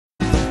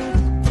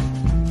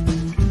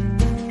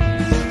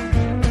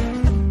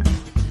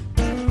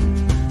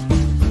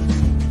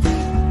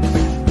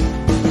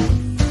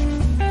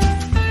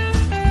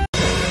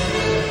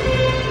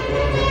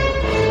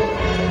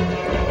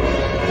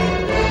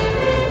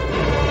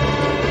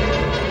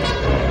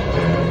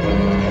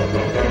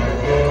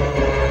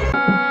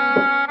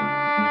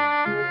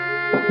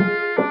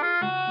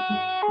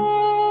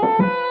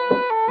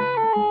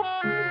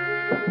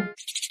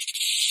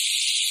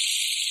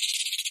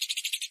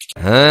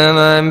and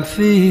I'm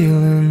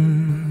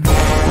feeling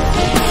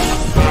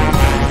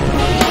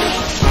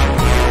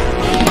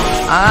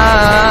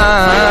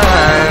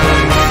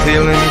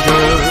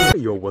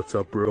good. Yo, what's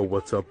up, bro?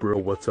 What's up, bro?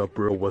 What's up,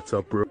 bro? What's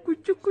up, bro?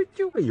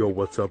 Yo,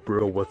 what's up,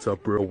 bro? What's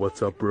up, bro?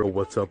 What's up, bro?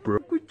 What's up, bro?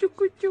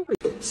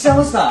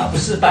 潇洒不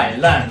是摆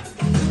烂，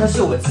那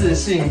是我自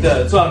信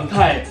的状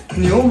态。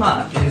牛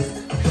马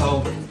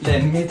disco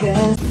let me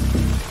dance。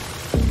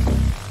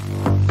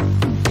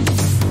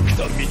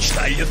 Кто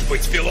мечтает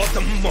быть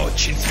пилотом,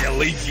 очень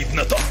смелый,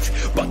 видно тот,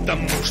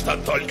 потому что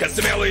только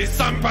смелый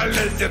сам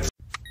полезет.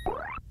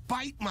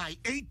 Bite my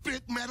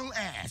 8-bit metal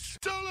ass.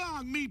 So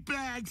long,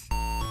 meatbags.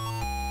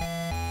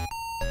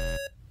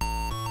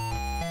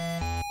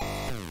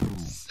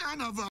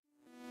 Son of a...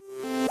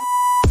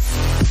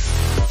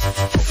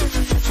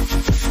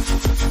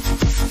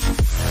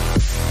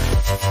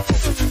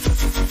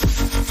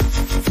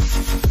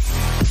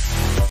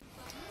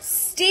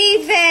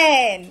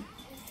 Steven!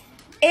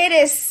 It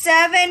is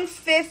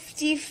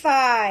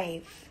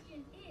 7:55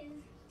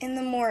 in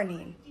the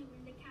morning.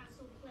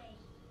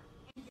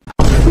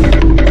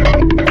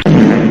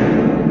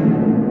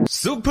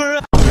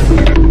 Super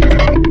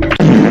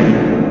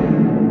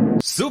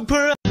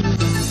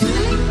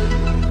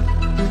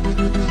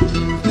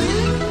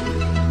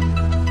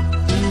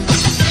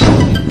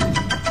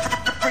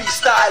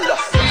Freestyler.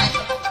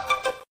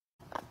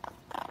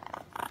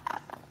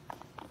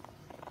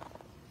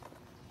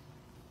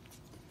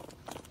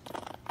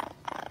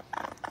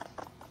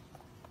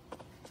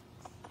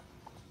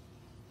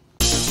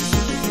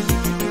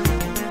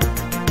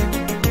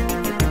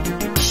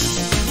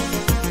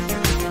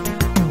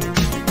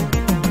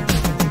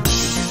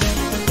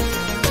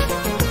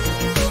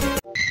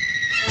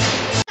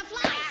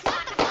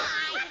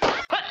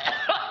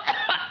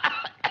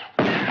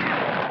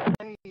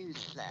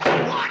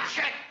 Watch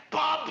it,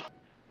 bub!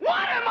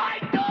 What am I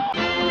doing?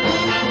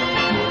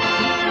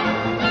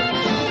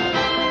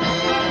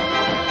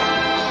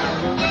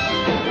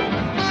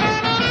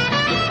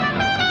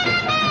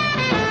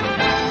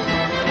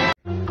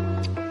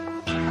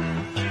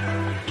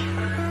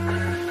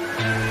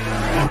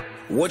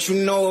 What you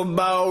know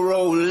about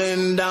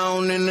rolling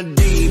down in the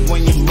deep?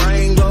 When your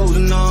brain goes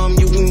numb,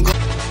 you can go.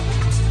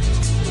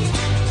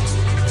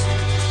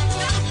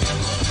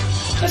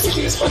 That's the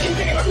cutest fucking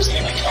thing I've ever seen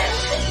in my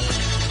life.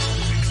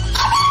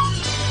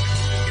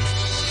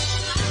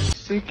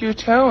 Stick your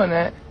toe in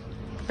it,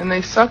 and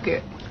they suck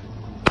it.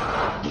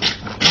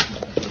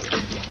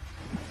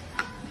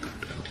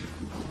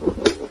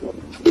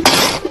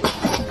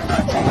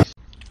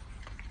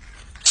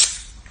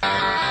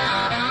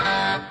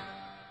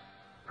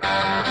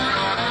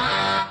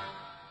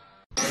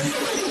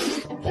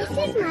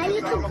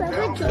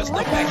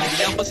 Pistol packing,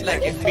 never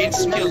slacking,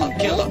 bitch killer,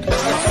 killer.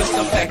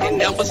 Pistol packing,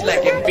 never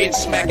slacking, bitch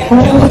smacking,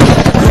 killer.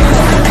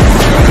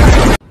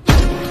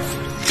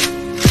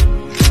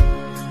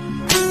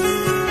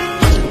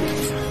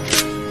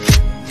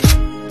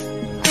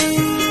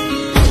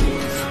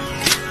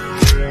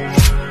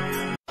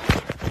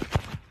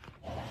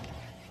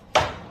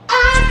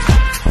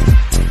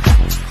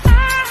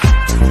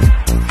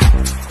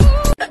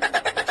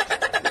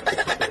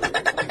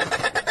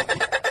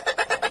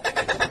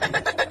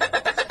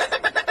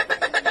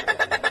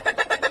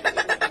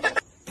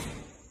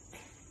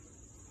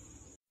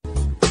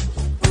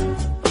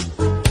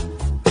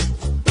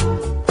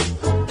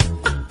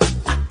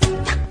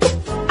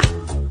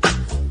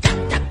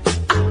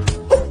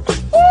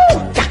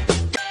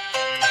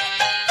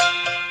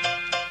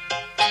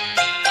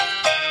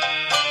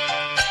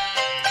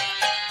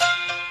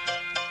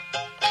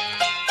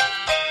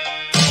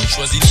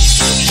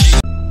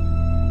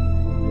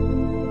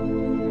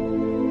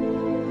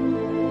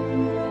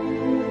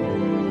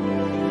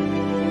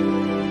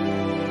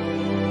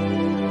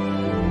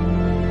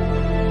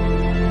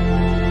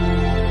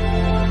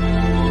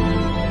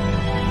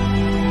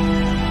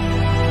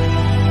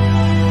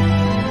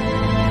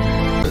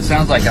 It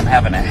sounds like I'm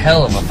having a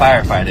hell of a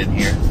firefight in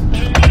here.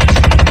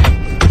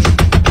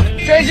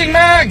 Changing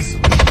mags!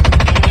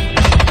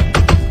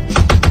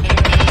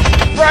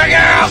 Frag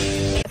out!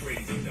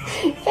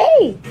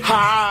 Hey!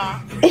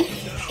 Ha!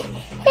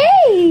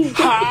 Hey!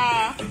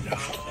 Ha!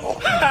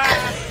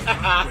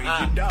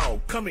 Crazy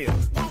dog, come here.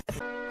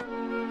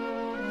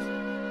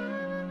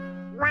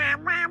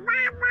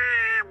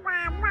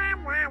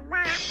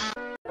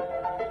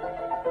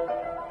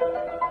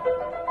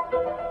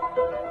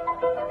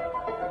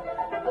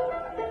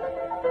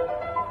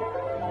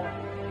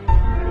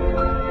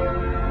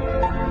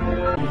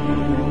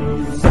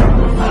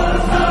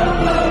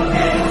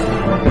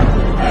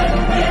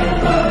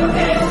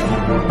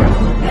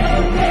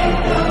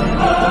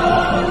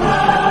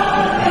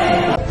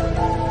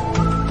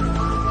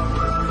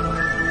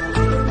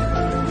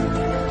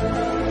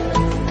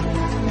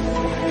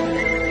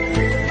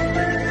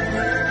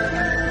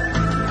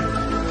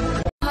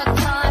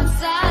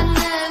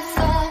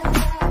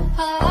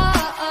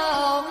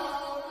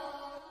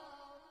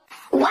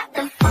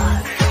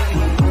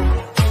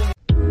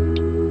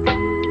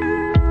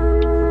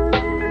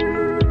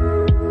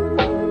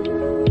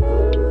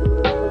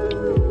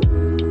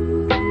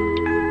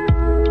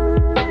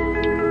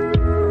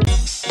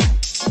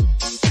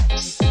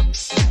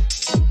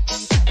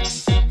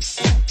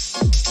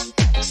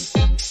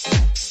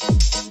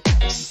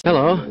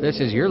 this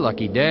is your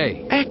lucky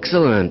day.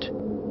 Excellent.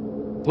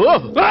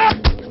 Whoa! Ah!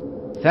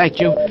 Thank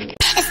you.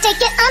 Let's take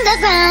it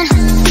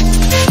underground.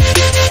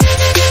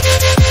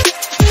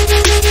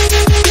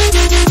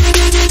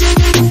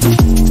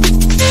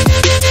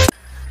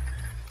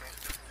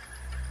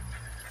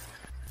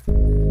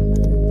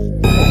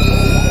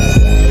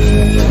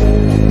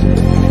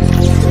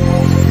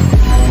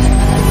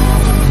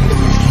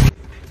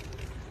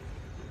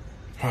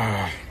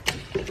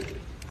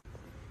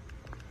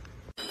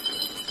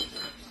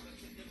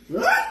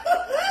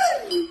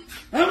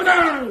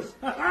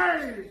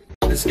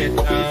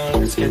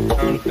 Let's get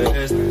down to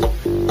business.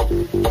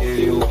 Give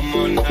you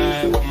one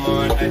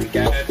more night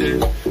together.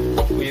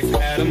 We've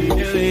had a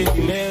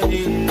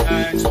million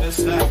nights just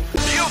like.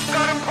 You've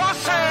got a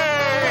pussy!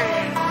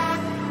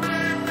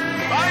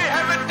 I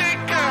have a dick!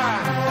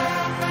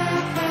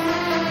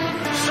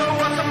 So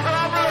what's the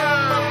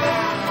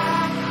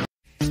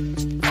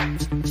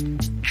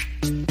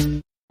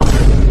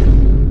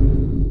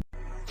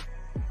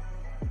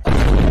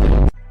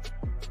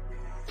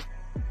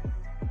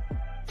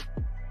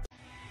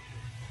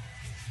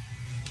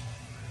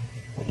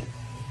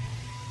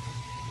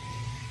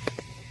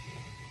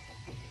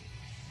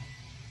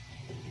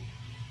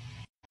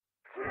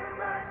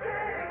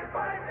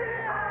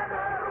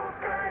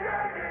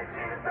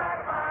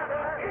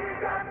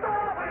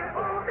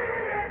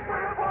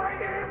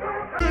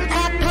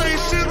Our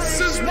patience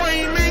is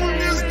waning.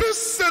 Is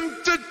this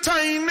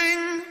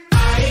entertaining?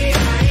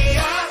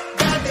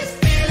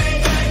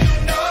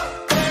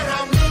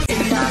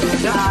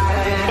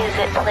 Is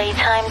it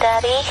playtime,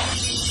 Daddy?